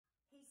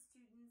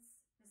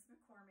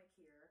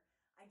here.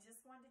 I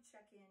just wanted to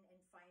check in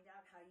and find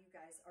out how you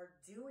guys are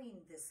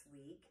doing this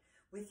week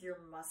with your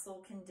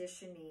muscle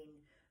conditioning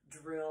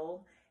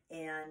drill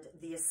and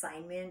the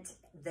assignment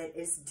that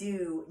is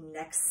due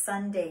next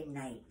Sunday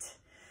night.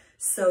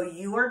 So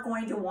you are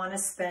going to want to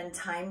spend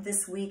time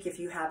this week, if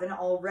you haven't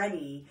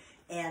already,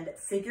 and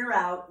figure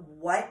out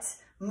what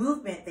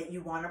movement that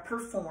you want to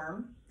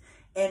perform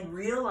and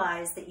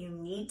realize that you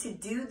need to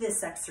do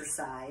this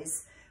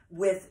exercise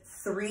with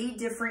 3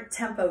 different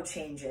tempo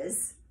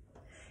changes.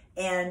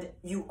 And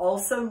you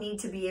also need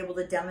to be able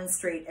to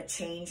demonstrate a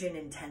change in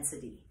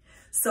intensity.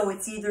 So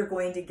it's either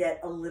going to get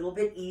a little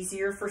bit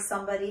easier for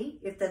somebody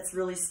if that's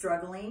really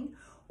struggling,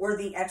 or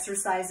the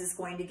exercise is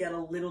going to get a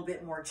little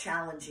bit more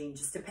challenging,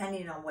 just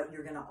depending on what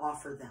you're going to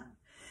offer them.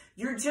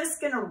 You're just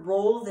going to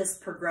roll this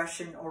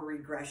progression or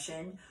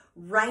regression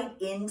right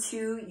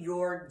into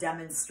your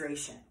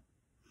demonstration.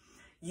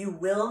 You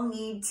will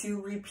need to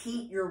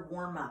repeat your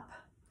warm-up.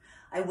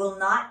 I will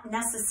not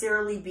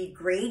necessarily be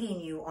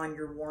grading you on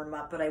your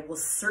warm-up, but I will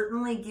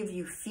certainly give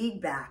you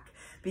feedback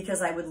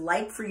because I would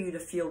like for you to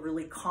feel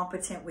really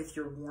competent with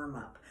your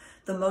warm-up.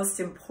 The most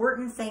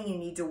important thing you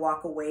need to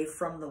walk away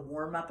from the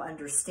warm-up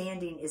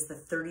understanding is the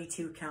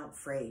 32 count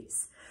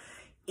phrase.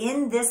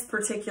 In this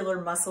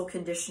particular muscle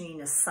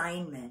conditioning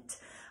assignment,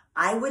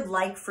 I would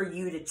like for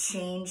you to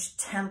change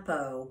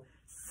tempo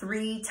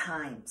 3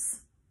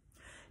 times.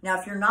 Now,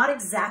 if you're not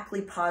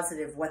exactly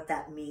positive what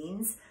that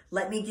means,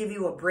 let me give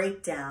you a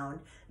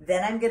breakdown.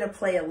 Then I'm going to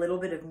play a little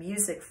bit of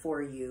music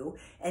for you,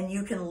 and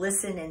you can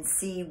listen and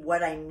see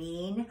what I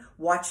mean.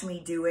 Watch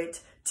me do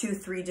it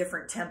 2-3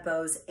 different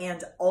tempos,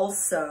 and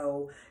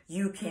also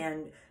you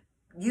can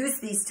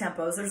use these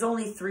tempos. There's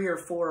only 3 or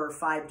 4 or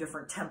 5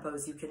 different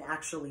tempos you can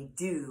actually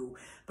do.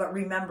 But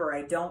remember,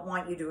 I don't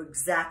want you to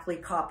exactly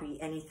copy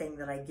anything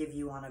that I give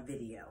you on a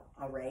video,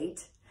 all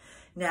right?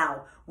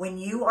 Now, when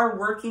you are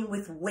working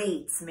with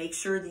weights, make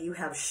sure that you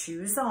have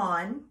shoes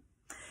on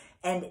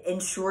and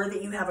ensure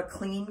that you have a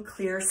clean,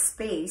 clear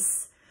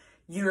space.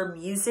 Your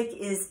music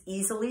is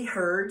easily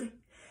heard,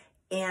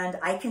 and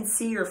I can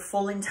see your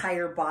full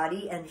entire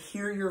body and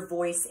hear your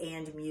voice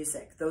and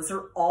music. Those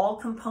are all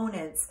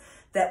components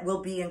that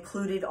will be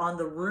included on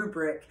the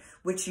rubric,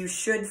 which you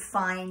should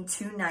find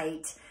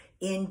tonight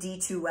in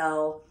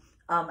D2L,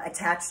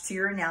 attached to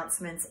your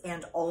announcements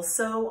and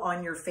also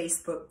on your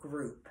Facebook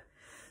group.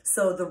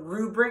 So the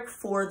rubric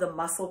for the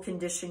muscle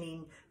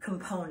conditioning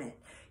component,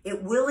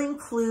 it will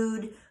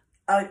include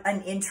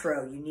an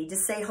intro. You need to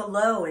say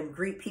hello and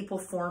greet people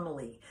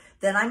formally.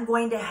 Then I'm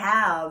going to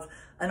have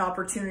an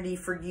opportunity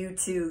for you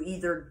to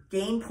either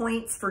gain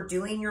points for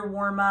doing your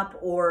warm-up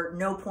or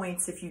no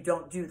points if you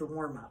don't do the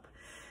warm-up.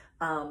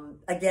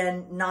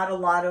 Again, not a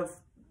lot of,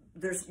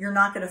 you're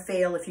not going to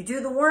fail. If you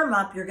do the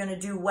warm-up, you're going to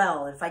do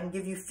well. If I can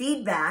give you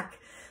feedback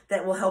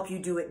that will help you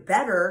do it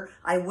better,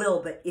 I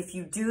will. But if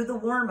you do the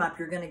warm-up,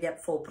 you're going to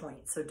get full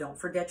points. So don't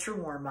forget your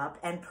warm-up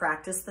and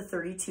practice the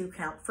 32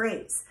 count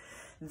phrase.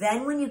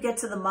 Then when you get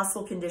to the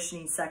muscle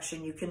conditioning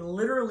section, you can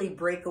literally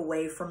break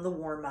away from the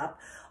warm-up.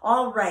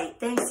 All right,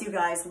 thanks you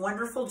guys.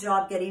 Wonderful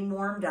job getting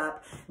warmed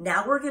up.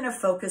 Now we're going to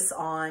focus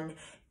on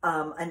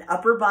an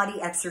upper body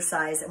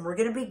exercise, and we're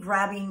going to be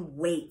grabbing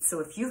weights.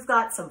 So if you've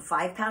got some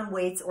 5-pound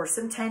weights or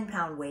some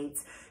 10-pound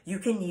weights, you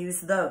can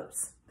use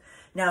those.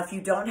 Now, if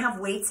you don't have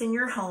weights in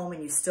your home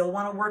and you still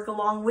want to work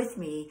along with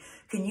me,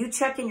 can you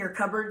check in your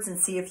cupboards and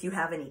see if you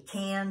have any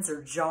cans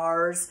or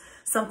jars,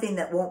 something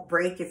that won't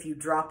break if you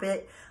drop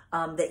it,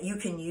 that you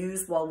can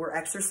use while we're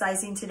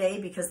exercising today,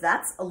 because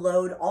that's a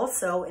load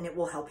also, and it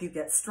will help you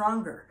get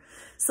stronger.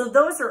 So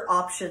those are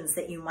options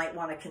that you might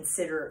want to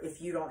consider if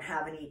you don't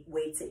have any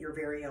weights at your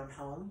very own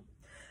home.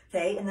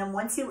 Okay, and then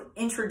once you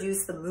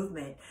introduce the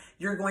movement,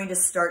 you're going to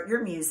start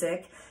your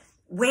music.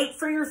 Wait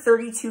for your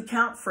 32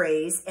 count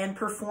phrase and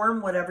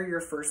perform whatever your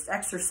first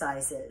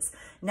exercise is.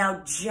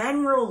 Now,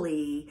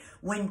 generally,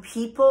 when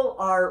people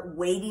are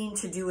waiting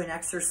to do an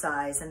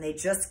exercise and they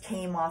just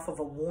came off of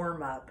a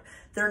warm-up,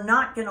 they're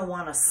not going to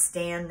want to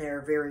stand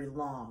there very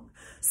long.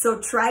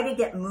 So try to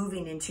get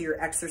moving into your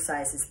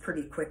exercises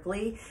pretty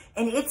quickly.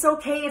 And it's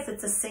okay if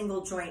it's a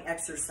single joint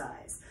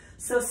exercise.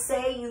 So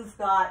say you've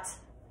got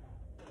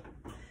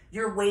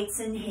your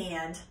weights in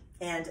hand.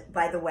 And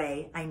by the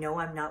way, I know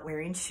I'm not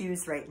wearing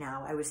shoes right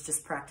now. I was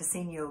just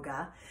practicing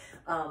yoga.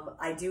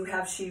 I do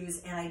have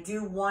shoes, and I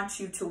do want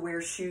you to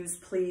wear shoes,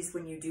 please,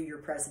 when you do your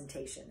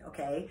presentation,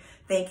 okay?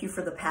 Thank you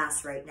for the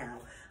pass right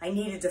now. I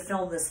needed to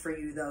film this for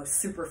you, though,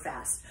 super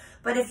fast.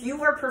 But if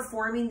you are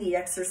performing the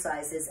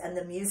exercises and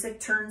the music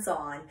turns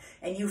on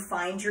and you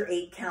find your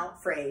 8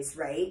 count phrase,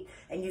 right?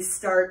 And you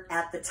start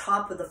at the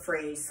top of the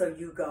phrase, so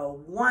you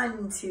go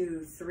 1,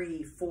 2,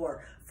 3,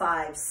 4,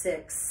 5,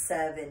 6,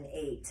 7,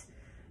 8.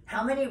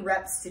 How many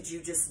reps did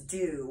you just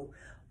do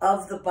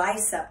of the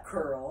bicep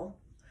curl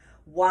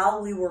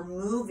while we were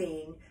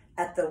moving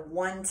at the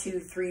 1, 2,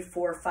 3,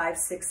 4, 5,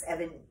 6,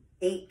 7,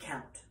 8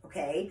 count,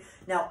 okay?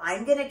 Now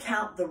I'm gonna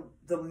count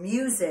the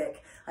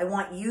music. I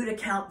want you to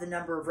count the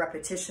number of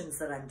repetitions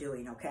that I'm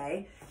doing,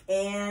 okay?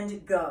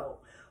 And go.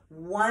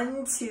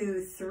 1,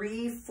 2,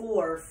 3,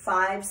 4,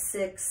 5,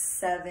 6,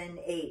 7,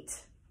 8.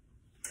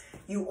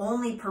 You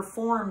only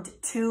performed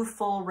 2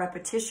 full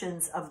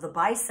repetitions of the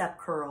bicep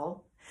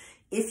curl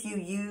if you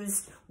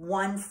used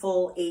 1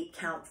 full 8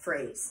 count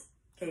phrase.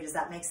 Okay, does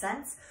that make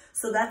sense?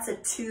 So that's a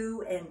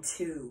 2 and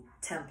 2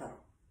 tempo.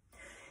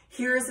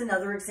 Here's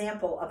another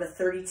example of a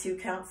 32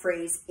 count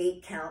phrase,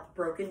 8 count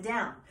broken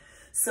down.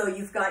 So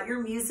you've got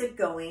your music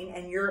going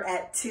and you're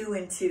at 2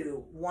 and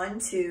 2. 1,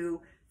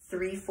 2,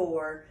 3,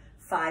 4,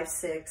 5,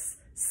 6,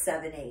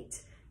 7,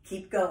 8.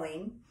 Keep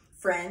going.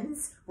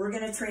 Friends, we're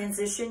going to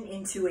transition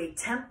into a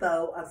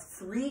tempo of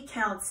 3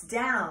 counts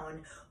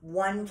down,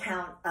 1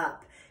 count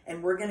up.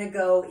 And we're going to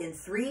go in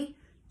 3,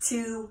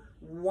 2,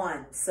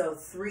 1. So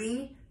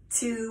 3,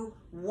 2,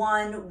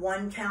 1,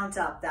 1 count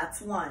up. That's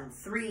 1.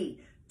 3,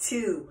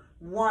 2,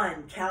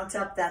 1, count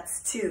up.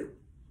 That's 2.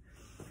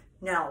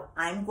 Now,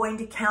 I'm going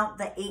to count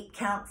the 8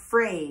 count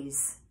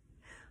phrase.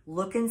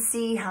 Look and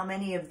see how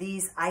many of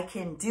these I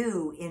can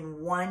do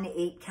in 1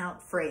 8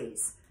 count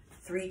phrase.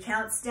 3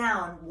 counts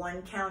down,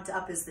 1 count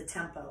up is the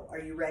tempo. Are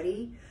you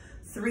ready?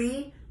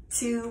 3,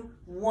 2,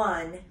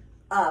 1,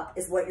 up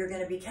is what you're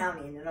going to be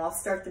counting. And I'll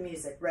start the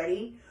music.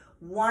 Ready?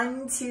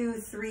 1, 2,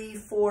 3,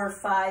 4,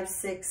 5,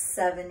 6,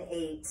 7,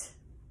 8.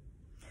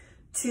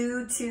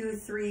 2, 2,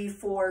 3,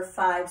 4,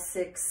 5,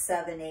 6,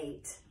 7,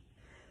 8.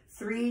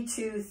 3,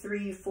 2,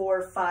 3,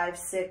 4, 5,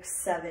 6,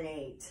 7,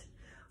 8.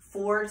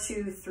 4,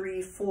 2,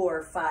 3,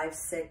 4, 5,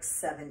 6,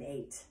 7,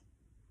 8.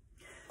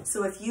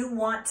 So if you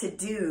want to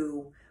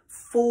do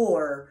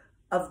 4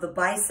 of the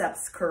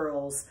biceps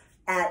curls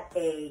at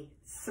a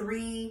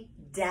 3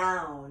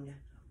 down,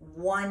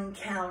 1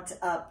 count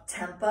up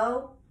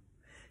tempo,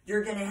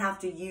 you're going to have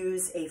to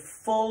use a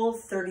full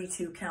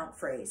 32 count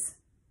phrase.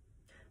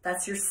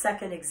 That's your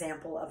second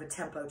example of a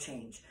tempo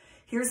change.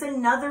 Here's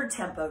another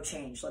tempo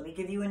change. Let me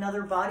give you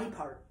another body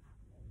part.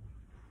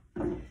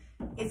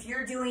 If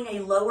you're doing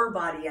a lower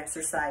body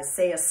exercise,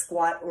 say a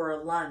squat or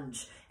a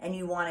lunge, and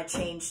you want to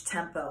change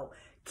tempo,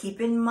 keep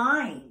in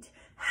mind,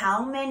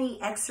 how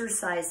many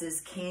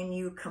exercises can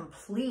you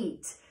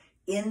complete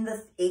in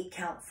the 8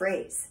 count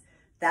phrase?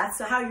 That's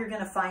how you're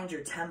going to find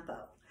your tempo.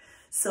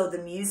 So the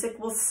music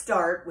will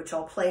start, which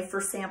I'll play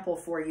for sample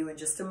for you in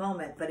just a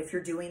moment. But if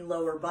you're doing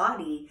lower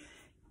body,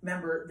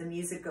 remember the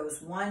music goes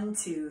 1,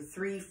 2,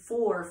 3,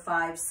 4,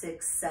 5,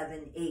 6,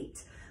 7,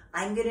 8.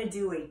 I'm going to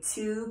do a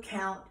 2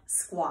 count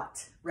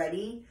squat.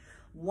 Ready?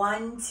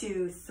 1,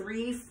 2,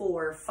 3,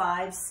 4,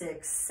 5,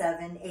 6,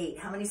 7, 8.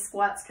 How many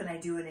squats can I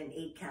do in an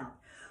 8 count?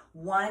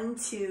 1,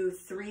 2,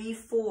 3,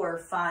 4,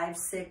 5,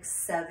 6,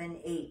 7,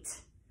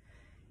 8.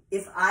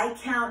 If I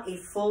count a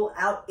full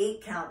out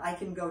 8 count, I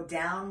can go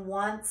down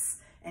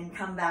once and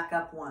come back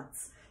up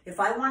once.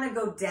 If I want to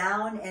go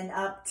down and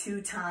up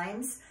 2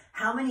 times,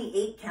 how many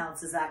 8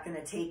 counts is that going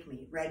to take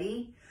me?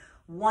 Ready?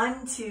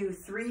 1, 2,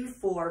 3,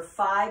 4,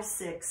 5,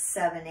 6,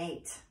 7,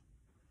 8.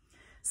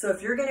 So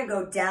if you're going to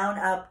go down,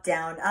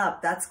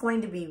 up, that's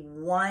going to be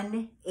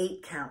 1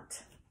 8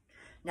 count.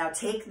 Now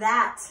take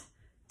that,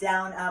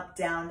 down,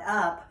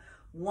 up.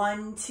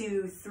 1,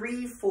 2,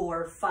 3,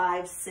 4,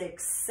 5,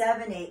 6,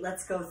 7, 8.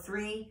 Let's go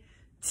 3,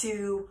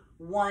 2,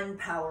 1,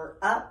 power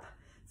up.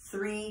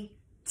 3,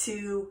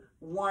 2,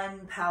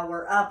 1,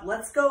 power up.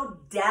 Let's go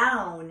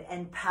down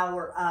and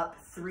power up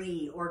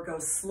 3, or go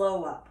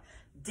slow up.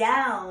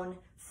 Down,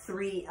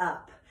 3,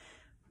 up,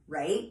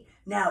 right?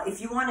 Now, if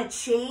you want to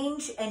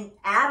change and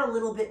add a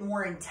little bit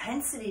more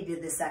intensity to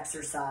this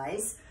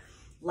exercise,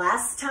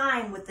 last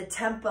time with the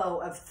tempo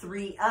of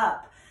 3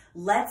 up,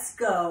 let's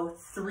go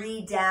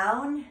 3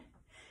 down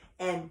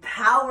and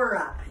power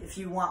up if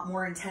you want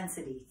more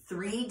intensity.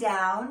 3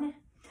 down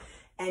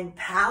and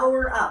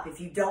power up. If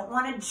you don't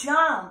want to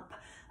jump,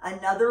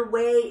 another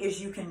way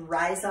is you can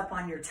rise up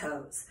on your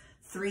toes.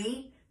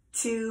 3,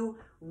 2,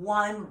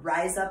 1,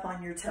 rise up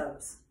on your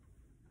toes.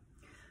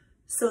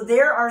 So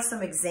there are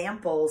some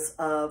examples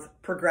of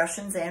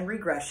progressions and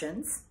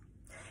regressions,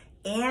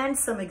 and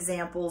some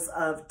examples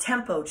of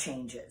tempo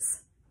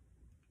changes.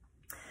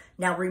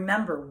 Now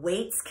remember,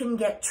 weights can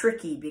get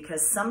tricky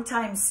because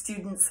sometimes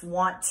students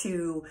want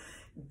to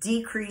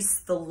decrease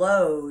the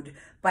load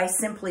by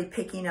simply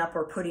picking up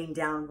or putting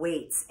down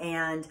weights.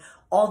 And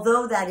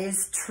although that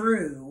is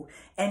true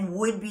and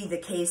would be the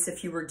case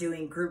if you were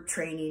doing group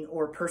training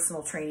or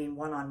personal training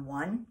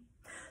one-on-one,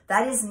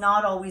 that is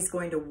not always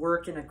going to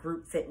work in a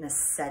group fitness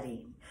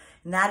setting.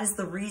 And that is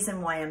the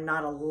reason why I'm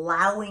not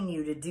allowing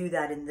you to do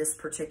that in this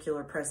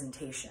particular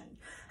presentation.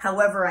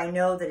 However, I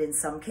know that in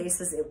some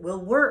cases it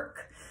will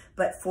work.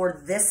 But for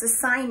this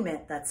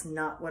assignment, that's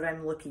not what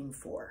I'm looking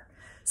for.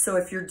 So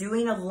if you're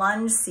doing a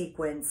lunge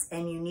sequence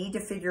and you need to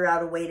figure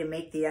out a way to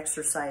make the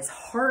exercise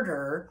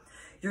harder,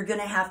 you're going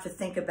to have to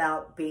think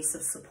about base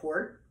of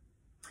support.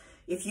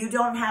 If you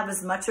don't have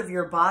as much of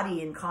your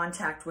body in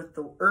contact with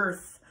the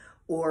earth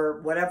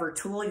or whatever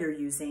tool you're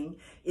using,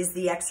 is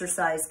the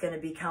exercise going to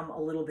become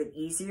a little bit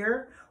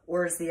easier,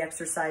 or is the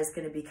exercise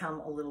going to become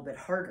a little bit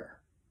harder?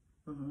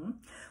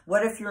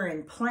 What if you're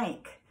in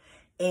plank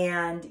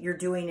and you're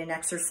doing an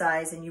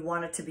exercise and you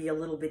want it to be a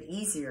little bit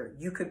easier,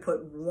 you could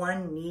put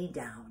one knee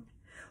down,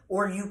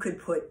 or you could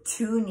put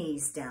two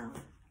knees down.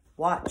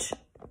 Watch.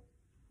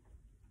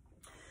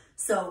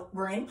 So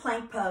we're in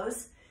plank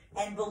pose,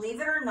 and believe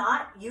it or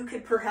not, you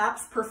could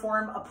perhaps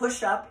perform a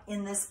push-up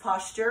in this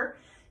posture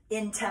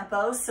in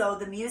tempo. So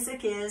the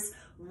music is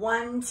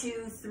 1,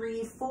 2,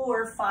 3,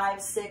 4,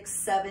 5, 6,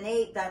 7,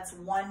 8. That's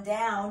one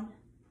down,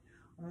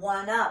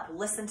 one up.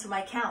 Listen to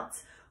my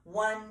counts.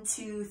 1,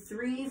 2,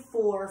 3,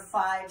 4,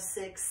 5,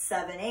 6,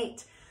 7,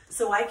 8.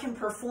 So I can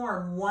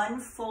perform one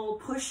full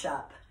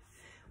push-up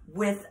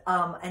with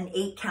an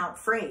 8-count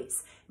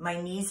phrase. My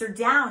knees are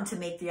down to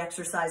make the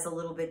exercise a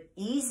little bit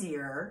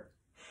easier,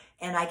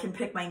 and I can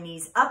pick my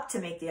knees up to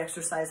make the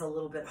exercise a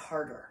little bit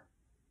harder.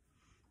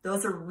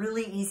 Those are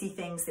really easy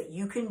things that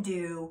you can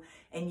do,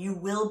 and you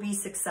will be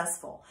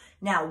successful.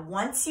 Now,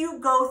 once you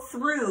go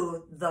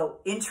through the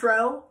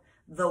intro,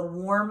 the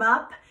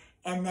warm-up,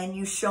 and then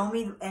you show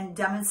me and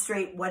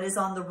demonstrate what is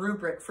on the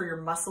rubric for your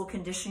muscle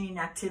conditioning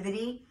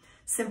activity,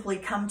 simply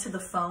come to the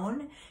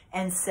phone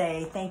and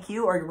say thank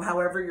you, or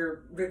however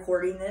you're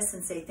recording this,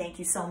 and say thank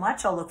you so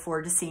much. I'll look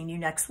forward to seeing you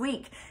next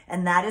week.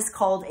 And that is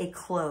called a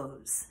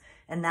close.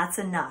 And that's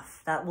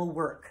enough. That will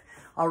work.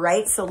 All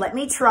right, so let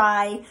me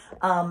try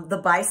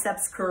the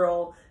biceps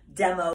curl demo.